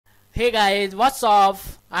Hey guys, what's up?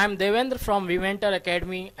 I'm Devendra from VMentor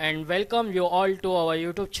Academy and welcome you all to our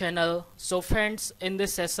YouTube channel. So friends, in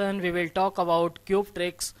this session we will talk about cube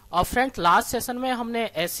tricks. और friends last session में हमने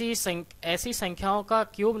ऐसी संख्याओं का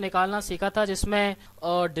cube निकालना सीखा था जिसमें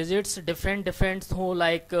डिजिट्स डिफरेंट हो,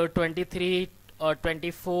 लाइक 23 और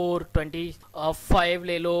 24, 25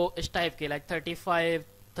 ले लो, इस टाइप के, लाइक 35,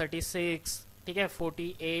 36, ठीक है,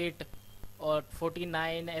 48 और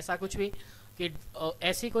 49, ऐसा कुछ भी कि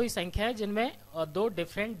ऐसी कोई संख्या है जिनमें दो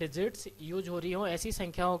डिफरेंट डिजिट्स यूज हो रही हो, ऐसी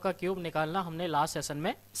संख्याओं का क्यूब निकालना हमने लास्ट सेशन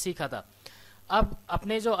में सीखा था। अब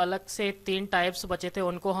अपने जो अलग से 3 टाइप्स बचे थे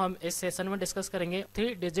उनको हम इस सेशन में डिस्कस करेंगे।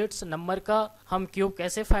 3 डिजिट्स नंबर का हम क्यूब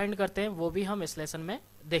कैसे फाइंड करते हैं वो भी हम इस लेसन में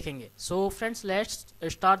देखेंगे। So friends, let's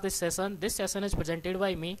start this session. This session is presented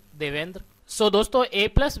by मी देवेंद्र। सो दोस्तों, a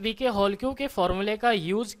प्लस बी के होल क्यूब के फॉर्मूले का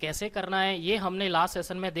यूज कैसे करना है ये हमने लास्ट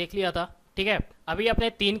सेशन में देख लिया था, ठीक है। अभी अपने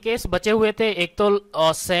 3 केस बचे हुए थे। एक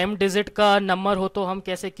तो सेम डिजिट का नंबर हो तो हम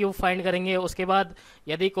कैसे क्यूब फाइंड करेंगे, उसके बाद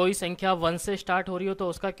यदि कोई संख्या 1 से स्टार्ट हो रही हो तो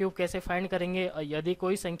उसका क्यूब कैसे फाइंड करेंगे, और यदि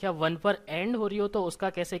कोई संख्या 1 पर एंड हो रही हो तो उसका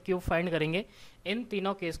कैसे क्यूब फाइंड करेंगे। इन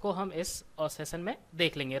तीनों केस को हम इस सेशन में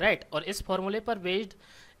देख लेंगे, राइट। और इस फॉर्मूले पर बेस्ड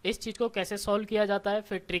इस चीज़ को कैसे सॉल्व किया जाता है,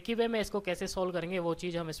 फिर ट्रिकी वे में इसको कैसे सॉल्व करेंगे, वो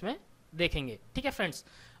चीज़ हम इसमें देखेंगे, ठीक है फ्रेंड्स।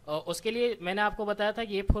 उसके लिए मैंने आपको बताया था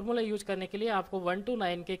कि ये फॉर्मूला यूज करने के लिए आपको 1 to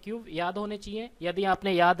 9 के क्यूब याद होने चाहिए। यदि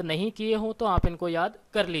आपने याद नहीं किए हो तो आप इनको याद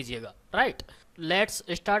कर लीजिएगा, right. Let's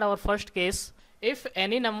start our first case. If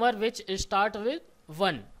any number which start with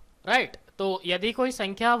 1, right. तो यदि कोई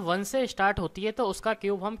संख्या 1 से स्टार्ट होती है तो उसका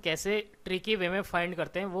क्यूब हम कैसे ट्रिकी वे में फाइंड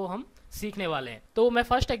करते हैं वो हम सीखने वाले हैं। तो मैं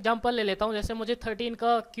फर्स्ट एग्जांपल ले लेता हूं। जैसे मुझे 13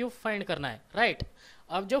 का क्यूब फाइंड करना है, राइट।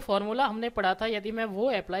 अब जो फॉर्मूला हमने पढ़ा था यदि मैं वो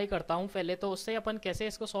अप्लाई करता हूं पहले, तो उससे अपन कैसे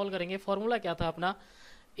इसको सॉल्व करेंगे। फॉर्मूला क्या था अपना,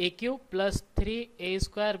 ए cube plus 3a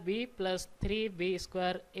square B plus 3b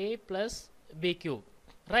square ए प्लस बी क्यूब,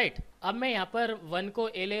 राइट। अब मैं यहाँ पर 1 को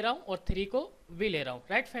a ले रहा हूँ और 3 को b ले रहा हूँ,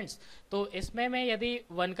 राइट फ्रेंड्स। तो इसमें मैं यदि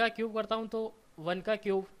 1 का क्यूब करता हूँ तो 1 का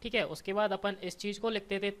क्यूब, ठीक है। उसके बाद अपन इस चीज़ को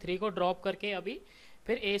लिखते थे 3 को ड्रॉप करके अभी,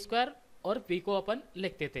 फिर a स्क्वायर और b को अपन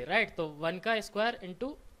लिखते थे, राइट। तो 1 का स्क्वायर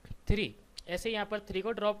इंटू 3, ऐसे यहाँ पर 3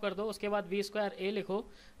 को ड्रॉप कर दो, उसके बाद b स्क्वायर a लिखो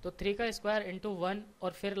तो 3 का स्क्वायर इंटू 1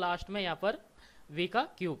 और फिर लास्ट में यहाँ पर v का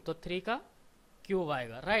क्यूब, तो 3 का क्यूब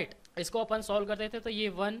आएगा, राइट। इसको अपन सॉल्व करते थे तो ये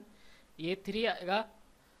 1, ये 3 आएगा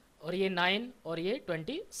और ये 9 और ये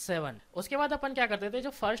 27। उसके बाद अपन क्या करते थे, जो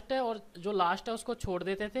फर्स्ट है और जो लास्ट है उसको छोड़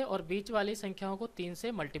देते थे और बीच वाली संख्याओं को 3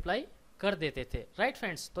 से मल्टीप्लाई कर देते थे, राइट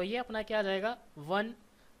फ्रेंड्स। तो ये अपना क्या आ जाएगा, 1,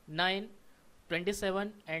 9,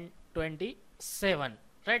 27 एंड 27,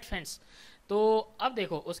 राइट फ्रेंड्स। तो अब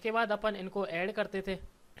देखो, उसके बाद अपन इनको ऐड करते थे,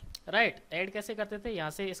 राइट। ऐड कैसे करते थे, यहाँ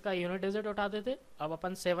से इसका यूनिट डिजिट उठाते थे, अब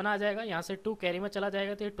अपन 7 आ जाएगा, यहाँ से 2 कैरी में चला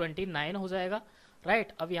जाएगा तो ये 29 हो जाएगा,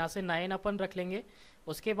 राइट। अब यहाँ से 9 अपन रख लेंगे,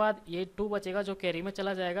 उसके बाद ये 2 बचेगा जो कैरी में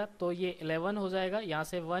चला जाएगा तो ये 11 हो जाएगा, यहाँ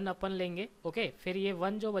से 1 अपन लेंगे, ओके। फिर ये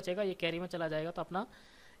 1 जो बचेगा ये कैरी में चला जाएगा तो अपना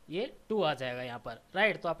ये 2 आ जाएगा यहाँ पर,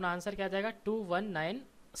 राइट। तो अपना आंसर क्या आ जाएगा,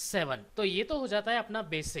 2197। तो ये तो हो जाता है अपना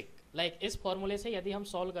बेसिक, लाइक इस फॉर्मूले से यदि हम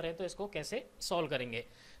सॉल्व करें तो इसको कैसे सॉल्व करेंगे।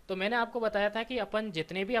 तो मैंने आपको बताया था कि अपन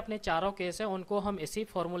जितने भी अपने चारों केस हैं उनको हम इसी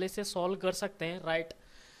फॉर्मूले से सॉल्व कर सकते हैं, राइट।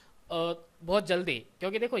 बहुत जल्दी,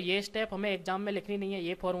 क्योंकि देखो ये स्टेप हमें एग्जाम में लिखनी नहीं है,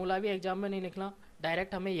 ये फॉर्मूला भी एग्जाम में नहीं लिखना,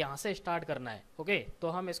 डायरेक्ट हमें यहाँ से स्टार्ट करना है, ओके। तो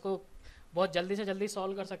हम इसको बहुत जल्दी से जल्दी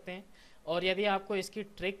सॉल्व कर सकते हैं। और यदि आपको इसकी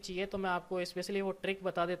ट्रिक चाहिए तो मैं आपको स्पेशली वो ट्रिक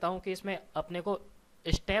बता देता हूँ कि इसमें अपने को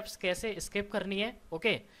स्टेप्स कैसे स्किप करनी है,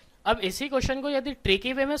 ओके। अब इसी क्वेश्चन को यदि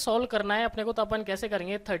ट्रिकी वे में सॉल्व करना है अपने को तो अपन कैसे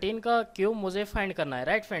करेंगे, 13 का क्यूब मुझे फाइंड करना है,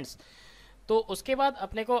 राइट फ्रेंड्स। तो उसके बाद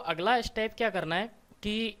अपने को अगला स्टेप क्या करना है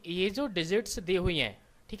कि ये जो डिजिट्स दी हुई हैं,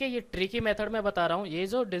 ठीक है, ये ट्रिकी मेथड में बता रहा हूँ, ये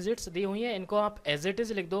जो डिजिट्स दी हुई हैं इनको आप एज इट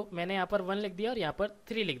इज लिख दो। मैंने यहाँ पर 1 लिख दिया और यहाँ पर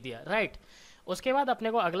 3 लिख दिया, राइट। उसके बाद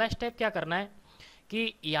अपने को अगला स्टेप क्या करना है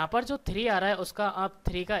कि यहाँ पर जो 3 आ रहा है उसका आप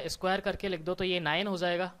 3 का स्क्वायर करके लिख दो तो ये 9 हो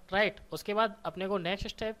जाएगा, राइट। उसके बाद अपने को नेक्स्ट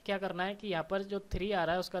स्टेप क्या करना है कि यहाँ पर जो 3 आ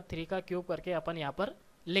रहा है उसका 3 का क्यूब करके अपन यहाँ पर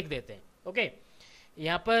लिख देते हैं, ओके।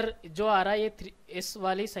 यहाँ पर जो आ रहा है ये इस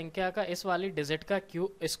वाली संख्या का, इस वाली डिजिट का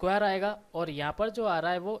क्यूब स्क्वायर आएगा और यहाँ पर जो आ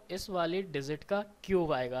रहा है वो इस वाली डिजिट का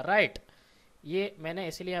क्यूब आएगा, राइट। ये मैंने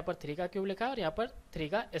इसीलिए यहाँ पर 3 का क्यूब लिखा है और यहाँ पर 3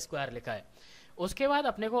 का स्क्वायर लिखा है। उसके बाद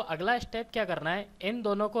अपने को अगला स्टेप क्या करना है, इन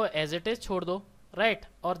दोनों को एज इट इज छोड़ दो, राइट।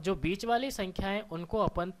 और जो बीच वाली संख्या है उनको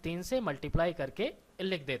अपन 3 से मल्टीप्लाई करके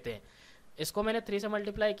लिख देते हैं। इसको मैंने 3 से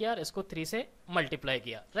मल्टीप्लाई किया और इसको 3 से मल्टीप्लाई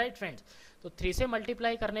किया, राइट फ्रेंड्स। तो 3 से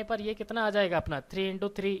मल्टीप्लाई करने पर ये कितना आ जाएगा अपना, 3 इंटू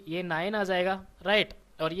 3 ये 9 आ जाएगा, राइट।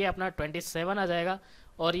 और ये अपना 27 आ जाएगा।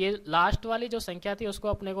 और ये लास्ट वाली जो संख्या थी उसको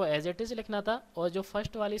अपने को एज इट इज लिखना था और जो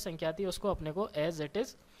फर्स्ट वाली संख्या थी उसको अपने को एज इट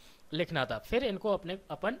इज लिखना था, फिर इनको अपने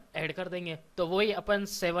अपन ऐड कर देंगे। तो वही अपन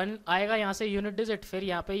 7 आएगा यहाँ से यूनिट डिजिट, फिर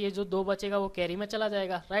यहाँ पे ये जो 2 बचेगा वो कैरी में चला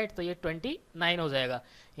जाएगा, राइट। तो ये 29 हो जाएगा।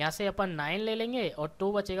 यहाँ से अपन 9 ले लेंगे और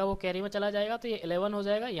 2 बचेगा वो कैरी में चला जाएगा, तो ये 11 हो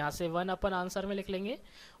जाएगा। यहाँ से 1 अपन आंसर में लिख लेंगे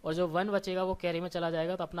और जो 1 बचेगा वो कैरी में चला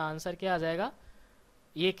जाएगा, तो अपना आंसर क्या आ जाएगा,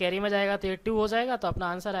 ये कैरी में जाएगा तो ये 2 हो जाएगा, तो अपना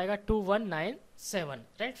आंसर आएगा 2197,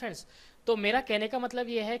 राइट फ्रेंड्स। तो मेरा कहने का मतलब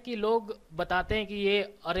ये है कि लोग बताते हैं कि ये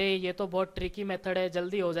अरे ये तो बहुत ट्रिकी मेथड है,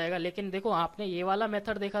 जल्दी हो जाएगा, लेकिन देखो आपने ये वाला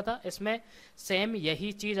मेथड देखा था, इसमें सेम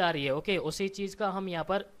यही चीज़ आ रही है, ओके, उसी चीज़ का हम यहाँ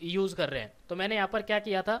पर यूज़ कर रहे हैं। तो मैंने यहाँ पर क्या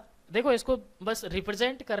किया था, देखो इसको बस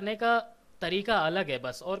रिप्रेजेंट करने का तरीका अलग है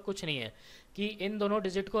बस, और कुछ नहीं है, कि इन दोनों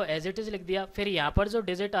डिजिट को एज इट इज लिख दिया, फिर यहाँ पर जो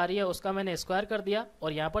डिजिट आ रही है उसका मैंने स्क्वायर कर दिया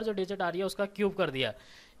और यहाँ पर जो डिजिट आ रही है उसका क्यूब कर दिया।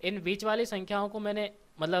 इन बीच वाली संख्याओं को मैंने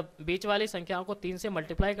मतलब बीच वाली संख्याओं को 3 से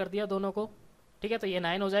मल्टीप्लाई कर दिया दोनों को, ठीक है। तो ये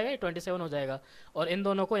 9 हो जाएगा, ये 27 हो जाएगा, और इन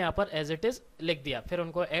दोनों को यहाँ पर एज इट इज लिख दिया, फिर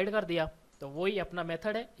उनको ऐड कर दिया। तो वही अपना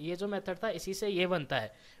मेथड है, ये जो मेथड था इसी से ये बनता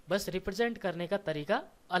है, बस रिप्रेजेंट करने का तरीका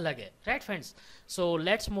अलग है, right friends. So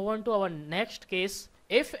let's move on to our next case.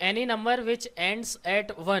 If any number which ends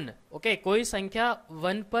at 1, okay, कोई संख्या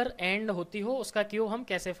 1 पर एंड होती हो उसका क्यूब हम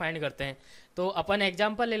कैसे फाइंड करते हैं। तो अपन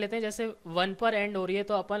एग्जांपल ले लेते हैं, जैसे 1 पर एंड हो रही है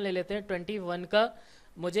तो अपन ले लेते हैं 21 का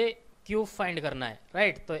मुझे क्यूब फाइंड करना है,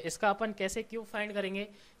 राइट। तो इसका अपन कैसे क्यूब फाइंड करेंगे,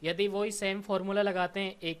 यदि वही सेम फॉर्मूला लगाते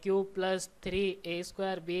हैं, ए cube plus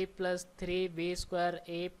 3a² b plus 3b²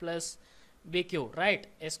 a plus b cube, right.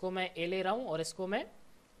 इसको मैं a ले रहा हूँ और इसको मैं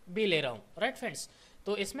b ले रहा हूँ, राइट फ्रेंड्स।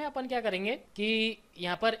 तो इसमें अपन क्या करेंगे कि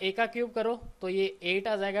यहाँ पर a का क्यूब करो तो ये 8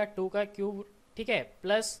 आ जाएगा, 2 का क्यूब, ठीक है,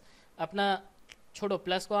 प्लस अपना छोड़ो,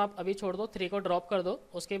 प्लस को आप अभी छोड़ दो, 3 को ड्रॉप कर दो,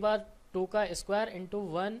 उसके बाद 2 का स्क्वायर इंटू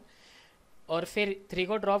 1 और फिर 3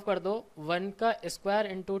 को ड्रॉप कर दो, 1 का स्क्वायर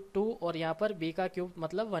इंटू 2 और यहाँ पर b का क्यूब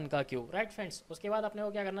मतलब 1 का क्यूब, राइट फ्रेंड्स। उसके बाद अपने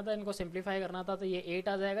को क्या करना था, इनको सिंप्लीफाई करना था, तो ये 8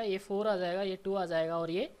 आ जाएगा, ये 4 आ जाएगा, ये 2 आ जाएगा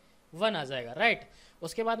और ये 1 आ जाएगा, राइट।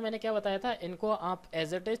 उसके बाद मैंने क्या बताया था, इनको आप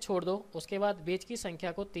एज इट इज छोड़ दो, उसके बाद बीच की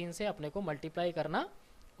संख्या को 3 से अपने को मल्टीप्लाई करना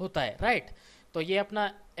होता है, राइट। तो ये अपना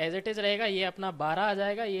एज इट इज रहेगा, ये अपना 12 आ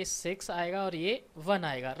जाएगा, ये 6 आएगा और ये 1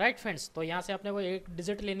 आएगा, राइट फ्रेंड्स। तो यहाँ से अपने को एक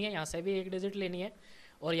डिजिट लेनी है, यहाँ से भी एक डिजिट लेनी है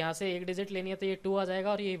और यहाँ से एक डिजिट लेनी है, तो ये 2 आ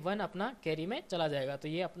जाएगा और ये 1 अपना कैरी में चला जाएगा, तो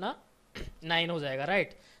ये अपना 9 हो जाएगा,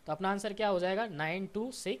 राइट। तो अपना आंसर क्या हो जाएगा,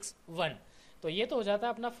 9261। तो ये तो हो जाता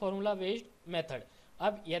है अपना फॉर्मूला बेस्ड मेथड।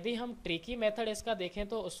 अब यदि हम ट्रिकी मेथड इसका देखें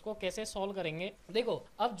तो उसको कैसे सॉल्व करेंगे, देखो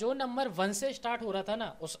अब जो नंबर 1 से स्टार्ट हो रहा था ना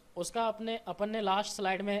उसका अपन ने लास्ट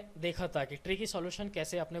स्लाइड में देखा था कि ट्रिकी सॉल्यूशन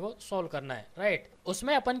कैसे अपने को सॉल्व करना है, राइट।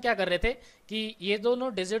 उसमें अपन क्या कर रहे थे कि ये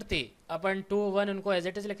दोनों डिजिट थी, अपन 2 1 उनको एज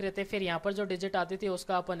इट इज लिख रहे थे, फिर यहाँ पर जो डिजिट आती थी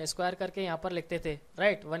उसका अपन स्क्वायर करके यहाँ पर लिखते थे,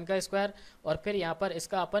 राइट, 1 का स्क्वायर, और फिर यहाँ पर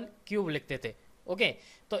इसका अपन क्यूब लिखते थे, ओके।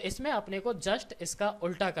 तो इसमें अपने को जस्ट इसका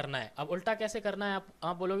उल्टा करना है। अब उल्टा कैसे करना है,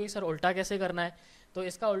 आप बोलोगे सर उल्टा कैसे करना है, तो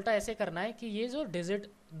इसका उल्टा ऐसे करना है कि ये जो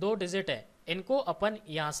दो डिजिट है इनको अपन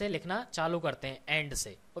यहाँ से लिखना चालू करते हैं एंड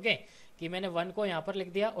से, ओके, कि मैंने 1 को यहाँ पर लिख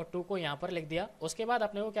दिया और 2 को यहाँ पर लिख दिया। उसके बाद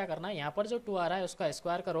अपने को क्या करना है, यहाँ पर जो 2 आ रहा है उसका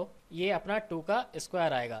स्क्वायर करो, ये अपना 2 का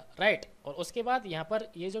स्क्वायर आएगा, राइट। और उसके बाद यहाँ पर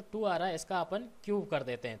ये जो 2 आ रहा है इसका अपन क्यूब कर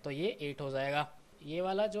देते हैं, तो ये 8 हो जाएगा। ये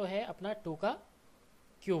वाला जो है अपना 2 का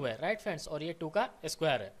क्यूब है, राइट फ्रेंड्स, और ये 2 का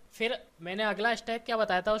स्क्वायर है। फिर मैंने अगला स्टेप क्या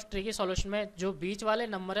बताया था उस ट्रिकी सॉल्यूशन में, जो बीच वाले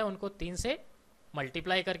नंबर है उनको 3 से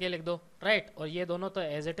मल्टीप्लाई करके लिख दो, राइट। और ये दोनों तो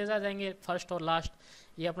एज इट इज आ जाएंगे, फर्स्ट और लास्ट,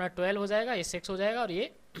 ये अपना 12 हो जाएगा, ये 6 हो जाएगा और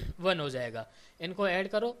ये 1 हो जाएगा। इनको ऐड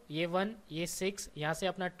करो, ये 1 ये 6, यहाँ से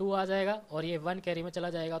अपना 2 आ जाएगा और ये 1 कैरी में चला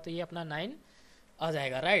जाएगा, तो ये अपना 9 आ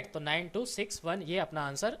जाएगा, राइट। तो 9261 ये अपना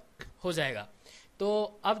आंसर हो जाएगा।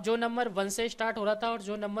 तो अब जो नंबर 1 से स्टार्ट हो रहा था और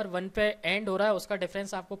जो नंबर 1 पे एंड हो रहा है उसका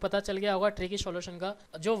डिफरेंस आपको पता चल गया होगा ट्रिकी सॉल्यूशन का।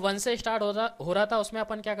 जो 1 से स्टार्ट हो रहा था उसमें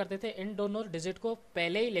अपन क्या करते थे, इन दोनों डिजिट को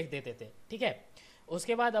पहले ही लिख देते थे, ठीक है।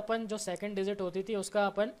 उसके बाद अपन जो सेकंड डिजिट होती थी उसका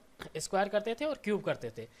अपन स्क्वायर करते थे और क्यूब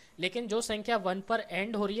करते थे। लेकिन जो संख्या 1 पर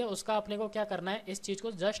एंड हो रही है उसका अपने को क्या करना है, इस चीज़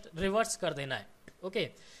को जस्ट रिवर्स कर देना है, ओके,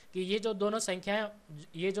 कि ये जो दोनों संख्याएं,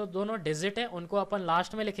 ये जो दोनों डिजिट हैं उनको अपन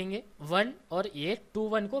लास्ट में लिखेंगे 1 और ये 2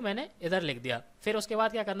 1 को मैंने इधर लिख दिया। फिर उसके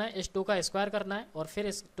बाद क्या करना है, इस 2 का स्क्वायर करना है और फिर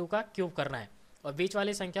इस 2 का क्यूब करना है और बीच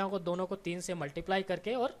वाली संख्याओं को दोनों को 3 से मल्टीप्लाई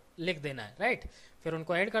करके और लिख देना है, राइट। फिर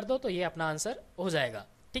उनको ऐड कर दो तो ये अपना आंसर हो जाएगा,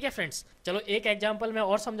 ठीक है फ्रेंड्स। चलो एक एग्जाम्पल मैं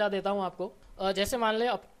और समझा देता हूँ आपको। जैसे मान ले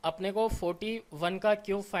अपने को 41 का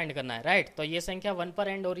क्यूब फाइंड करना है, राइट। तो ये संख्या 1 पर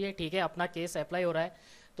एंड हो रही है, ठीक है, अपना केस अप्लाई हो रहा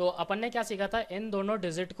है। तो अपन ने क्या सीखा था, इन दोनों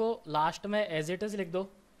डिजिट को लास्ट में एज इट इज लिख दो,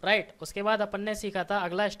 राइट। उसके बाद अपन ने सीखा था,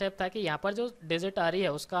 अगला स्टेप था कि यहाँ पर जो डिजिट आ रही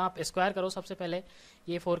है उसका आप स्क्वायर करो सबसे पहले,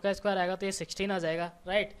 ये 4 का स्क्वायर आएगा तो ये 16 आ जाएगा,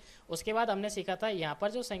 राइट। उसके बाद हमने सीखा था यहाँ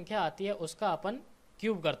पर जो संख्या आती है उसका अपन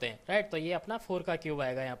क्यूब करते हैं, राइट। तो ये अपना 4 का क्यूब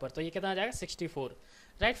आएगा यहाँ पर, तो ये कितना आ जाएगा 64,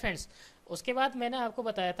 राइट फ्रेंड्स। उसके बाद मैंने आपको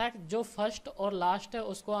बताया था कि जो फर्स्ट और लास्ट है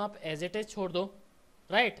उसको आप एज इट इज छोड़ दो,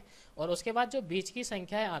 राइट। और उसके बाद जो बीच की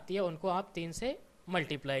संख्याएं आती है उनको आप 3 से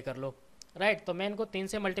मल्टीप्लाई कर लो, राइट। तो मैं इनको 3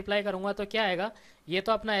 से मल्टीप्लाई करूंगा तो क्या आएगा, ये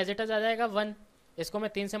तो अपना एज इट इज आ जाएगा 1, इसको मैं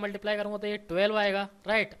 3 से मल्टीप्लाई करूंगा तो ये 12 आएगा,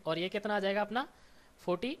 राइट। और ये कितना आ जाएगा अपना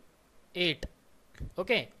 48,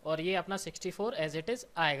 ओके। और ये अपना 64 एज इट इज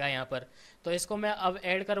आएगा यहाँ पर। तो इसको मैं अब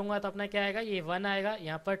ऐड करूंगा तो अपना क्या आएगा, ये 1 आएगा,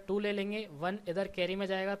 यहाँ पर 2 ले लेंगे, 1 इधर कैरी में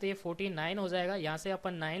जाएगा तो ये 49 हो जाएगा, यहाँ से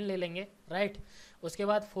अपन 9 ले लेंगे, राइट। उसके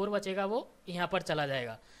बाद 4 बचेगा वो यहाँ पर चला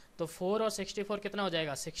जाएगा, तो 4 और 64 कितना हो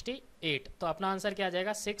जाएगा 68। तो अपना आंसर क्या आ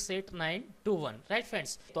जाएगा 68921, राइट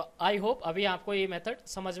फ्रेंड्स। तो आई होप अभी आपको ये मेथड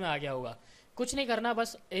समझ में आ गया होगा। कुछ नहीं करना,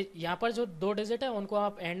 बस यहाँ पर जो 2 डिजिट है उनको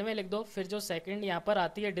आप एंड में लिख दो, फिर जो सेकंड यहाँ पर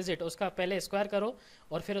आती है डिजिट उसका पहले स्क्वायर करो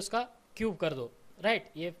और फिर उसका क्यूब कर दो,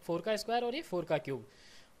 राइट। ये 4 का स्क्वायर और ये 4 का क्यूब।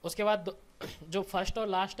 उसके बाद जो फर्स्ट और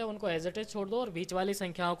लास्ट है उनको एज इट इज छोड़ दो और बीच वाली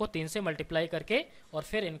संख्याओं को 3 से मल्टीप्लाई करके और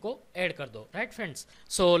फिर इनको ऐड कर दो, right friends.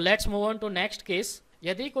 So let's move on to next case.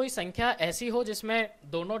 यदि कोई संख्या ऐसी हो जिसमें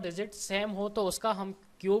दोनों डिजिट सेम हो तो उसका हम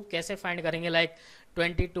क्यूब कैसे फाइंड करेंगे, लाइक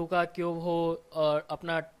 22 का क्यूब हो और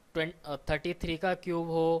अपना 33 का क्यूब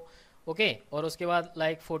हो, ओके। और उसके बाद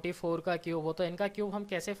लाइक 44 का क्यूब हो, तो इनका क्यूब हम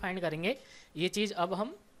कैसे फाइंड करेंगे ये चीज़ अब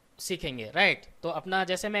हम सीखेंगे, राइट। तो अपना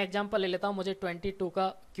जैसे मैं एग्जांपल ले लेता हूँ, मुझे 22 का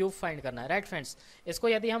क्यूब फाइंड करना है, राइट फ्रेंड्स। इसको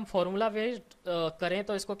यदि हम फॉर्मूला बेस्ड करें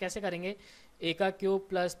तो इसको कैसे करेंगे, ए का cube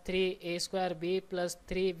plus 3 a² b plus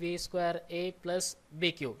 3b² a plus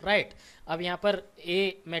b cube, right. अब यहाँ पर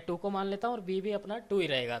a मैं 2 को मान लेता हूँ और b भी अपना 2 ही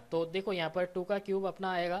रहेगा, तो देखो यहाँ पर 2 का क्यूब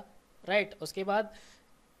अपना आएगा, राइट। उसके बाद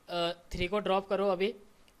 3 को ड्रॉप करो, अभी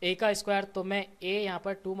a का स्क्वायर, तो मैं a यहाँ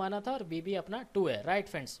पर 2 माना था और b भी अपना 2 है, राइट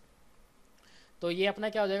फ्रेंड्स। तो ये अपना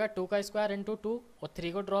क्या हो जाएगा 2 का स्क्वायर इंटू 2 और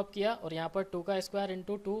 3 को ड्रॉप किया और यहाँ पर 2 का स्क्वायर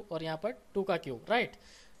इंटू 2 और यहाँ पर 2 का क्यूब, राइट।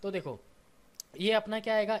 तो देखो ये अपना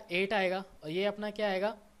क्या आएगा 8 आएगा और ये अपना क्या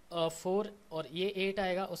आएगा 4 और ये 8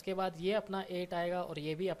 आएगा। उसके बाद ये अपना 8 आएगा और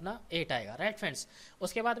ये भी अपना 8 आएगा, राइट फ्रेंड्स।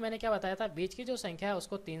 उसके बाद मैंने क्या बताया था, बीच की जो संख्या है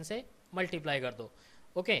उसको 3 से मल्टीप्लाई कर दो,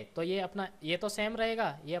 ओके। तो ये अपना ये तो सेम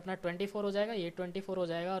रहेगा, ये अपना 24 हो जाएगा, ये 24 हो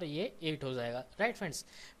जाएगा और ये 8 हो जाएगा, राइट फ्रेंड्स।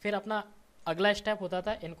 फिर अपना अगला स्टेप होता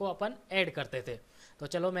था इनको अपन ऐड करते थे, तो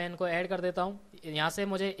चलो मैं इनको ऐड कर देता हूँ। यहाँ से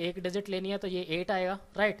मुझे एक डिजिट लेनी है तो ये 8 आएगा,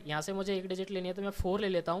 राइट। यहाँ से मुझे एक डिजिट लेनी है तो मैं 4 ले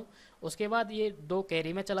लेता हूँ। उसके बाद ये 2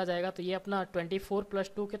 कैरी में चला जाएगा तो ये अपना 24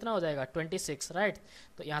 प्लस 2 कितना हो जाएगा 26, राइट।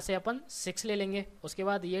 तो यहाँ से अपन 6 ले लेंगे। उसके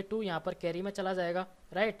बाद ये 2 यहाँ पर कैरी में चला जाएगा,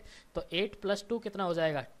 राइट। तो 8 प्लस 2 कितना हो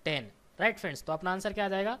जाएगा 10, राइट फ्रेंड्स। तो अपना आंसर क्या आ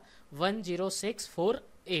जाएगा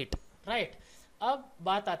 10648, राइट। अब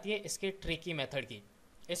बात आती है इसके ट्रिकी मेथड की।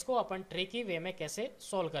 इसको अपन ट्रिकी वे में कैसे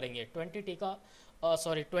सॉल्व करेंगे, 22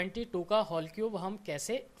 का होल क्यूब हम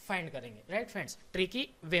कैसे फाइंड करेंगे, राइट फ्रेंड्स, ट्रिकी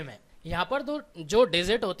वे में। यहाँ पर जो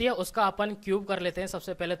डिजिट होती है उसका अपन क्यूब कर लेते हैं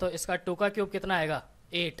सबसे पहले। तो इसका 2 का क्यूब कितना आएगा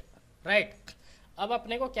 8, राइट। अब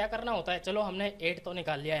अपने को क्या करना होता है, चलो हमने 8 तो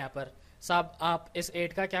निकाल लिया यहाँ पर, साहब आप इस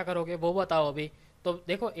 8 का क्या करोगे वो बताओ अभी। तो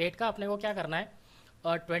देखो 8 का अपने को क्या करना है,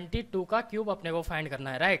 22 का क्यूब अपने को फाइंड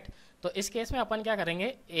करना है, राइट। तो इस केस में अपन क्या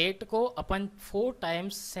करेंगे, 8 को अपन 4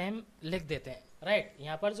 टाइम्स सेम लिख देते हैं, राइट।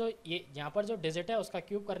 यहाँ पर जो डिजिट है उसका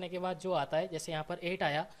क्यूब करने के बाद जो आता है, जैसे यहाँ पर 8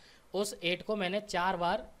 आया, उस 8 को मैंने 4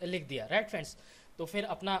 बार लिख दिया, राइट फ्रेंड्स। तो फिर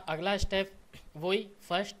अपना अगला स्टेप वही,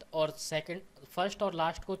 फर्स्ट और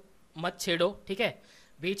लास्ट को मत छेड़ो, ठीक है।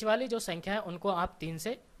 बीच वाली जो संख्या है उनको आप 3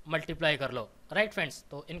 से मल्टीप्लाई कर लो, राइट फ्रेंड्स।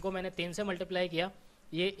 तो इनको मैंने 3 से मल्टीप्लाई किया,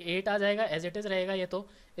 ये 8 आ जाएगा, एज इट इज़ रहेगा ये। तो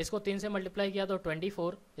इसको 3 से मल्टीप्लाई किया तो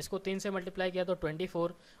 24, इसको 3 से मल्टीप्लाई किया तो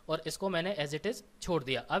 24 और इसको मैंने एज इट इज़ छोड़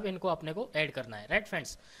दिया। अब इनको अपने को ऐड करना है, राइट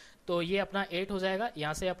फ्रेंड्स। तो ये अपना 8 हो जाएगा,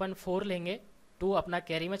 यहाँ से अपन 4 लेंगे, 2 अपना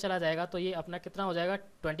कैरी में चला जाएगा, तो ये अपना कितना हो जाएगा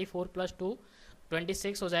 24 प्लस 2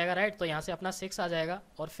 26 हो जाएगा, राइट। तो यहाँ से अपना 6 आ जाएगा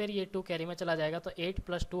और फिर ये 2 कैरी में चला जाएगा, तो 8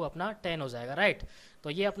 प्लस 2 अपना 10 हो जाएगा, राइट। तो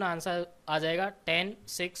ये अपना आंसर आ जाएगा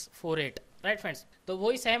 10648, राइट फ्रेंड्स। तो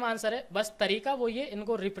वही सेम आंसर है, बस तरीका वही है,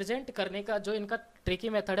 इनको रिप्रेजेंट करने का जो इनका ट्रिकी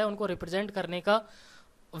मेथड है उनको रिप्रेजेंट करने का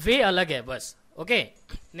वे अलग है बस, ओके।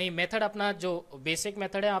 नहीं, मेथड अपना जो बेसिक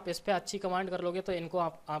मेथड है आप इस पे अच्छी कमांड कर लोगे तो इनको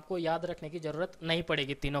आपको याद रखने की ज़रूरत नहीं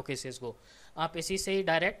पड़ेगी। तीनों केसेस को आप इसी से ही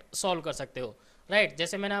डायरेक्ट सॉल्व कर सकते हो, राइट।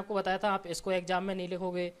 जैसे मैंने आपको बताया था, आप इसको एग्जाम में नहीं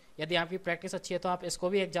लिखोगे, यदि आपकी प्रैक्टिस अच्छी है तो आप इसको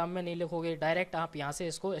भी एग्जाम में नहीं लिखोगे, डायरेक्ट आप यहाँ से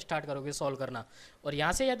इसको स्टार्ट करोगे सॉल्व करना। और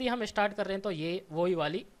यहाँ से यदि हम स्टार्ट कर रहे हैं तो ये वही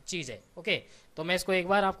वाली चीज़ है, ओके। तो मैं इसको एक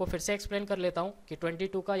बार आपको फिर से एक्सप्लेन कर लेता हूँ कि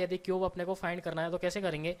 22 का यदि क्यूब अपने को फाइंड करना है तो कैसे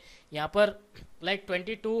करेंगे। यहाँ पर लाइक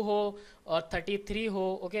 22 हो और 33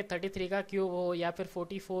 हो, ओके, 33 का क्यूब हो या फिर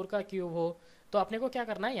 44 का क्यूब हो, तो अपने को क्या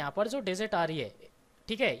करना है, यहाँ पर जो डिजिट आ रही है,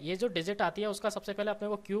 ठीक है, ये जो डिजिट आती है उसका सबसे पहले अपने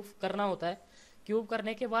को क्यूब करना होता है। क्यूब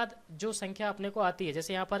करने के बाद जो संख्या अपने को आती है,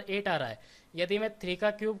 जैसे यहाँ पर 8 आ रहा है, यदि मैं 3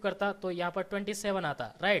 का क्यूब करता तो यहाँ पर 27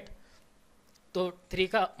 आता, राइट। तो 3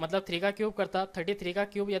 का मतलब 3 का क्यूब करता, 33 का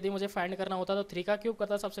क्यूब यदि मुझे फाइंड करना होता तो 3 का क्यूब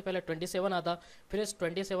करता, सबसे पहले 27 आता, फिर इस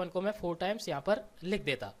 27 को मैं 4 टाइम्स यहाँ पर लिख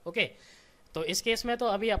देता। ओके, तो इस केस में तो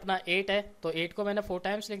अभी अपना 8 है, तो 8 को मैंने 4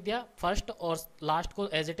 टाइम्स लिख दिया, फर्स्ट और लास्ट को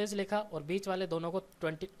एज इट इज़ लिखा, और बीच वाले दोनों को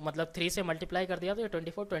 20 मतलब 3 से मल्टीप्लाई कर दिया तो ये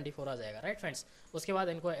 24 आ जाएगा, राइट फ्रेंड्स। उसके बाद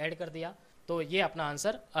इनको ऐड कर दिया तो ये अपना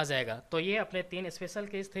आंसर आ जाएगा। तो ये अपने 3 स्पेशल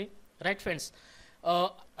केस थे, राइट फ्रेंड्स।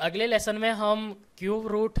 अगले लेसन में हम क्यूब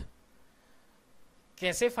रूट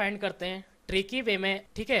कैसे फाइंड करते हैं ट्रिकी वे में,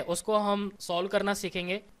 ठीक है, उसको हम सॉल्व करना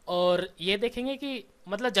सीखेंगे, और ये देखेंगे कि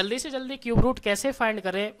मतलब जल्दी से जल्दी क्यूब रूट कैसे फाइंड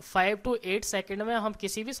करें, 5 to 8 सेकंड में हम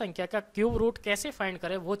किसी भी संख्या का क्यूब रूट कैसे फाइंड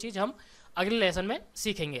करें, वो चीज़ हम अगले लेसन में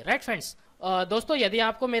सीखेंगे, राइट फ्रेंड्स। दोस्तों, यदि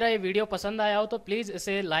आपको मेरा ये वीडियो पसंद आया हो तो प्लीज़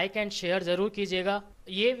इसे लाइक एंड शेयर ज़रूर कीजिएगा।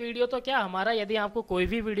 ये वीडियो तो क्या हमारा, यदि आपको कोई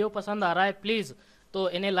भी वीडियो पसंद आ रहा है प्लीज़ तो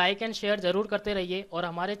इन्हें लाइक एंड शेयर ज़रूर करते रहिए, और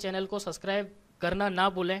हमारे चैनल को सब्सक्राइब करना ना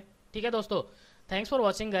भूलें, ठीक है दोस्तों। Thanks for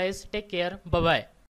watching guys, take care, bye bye.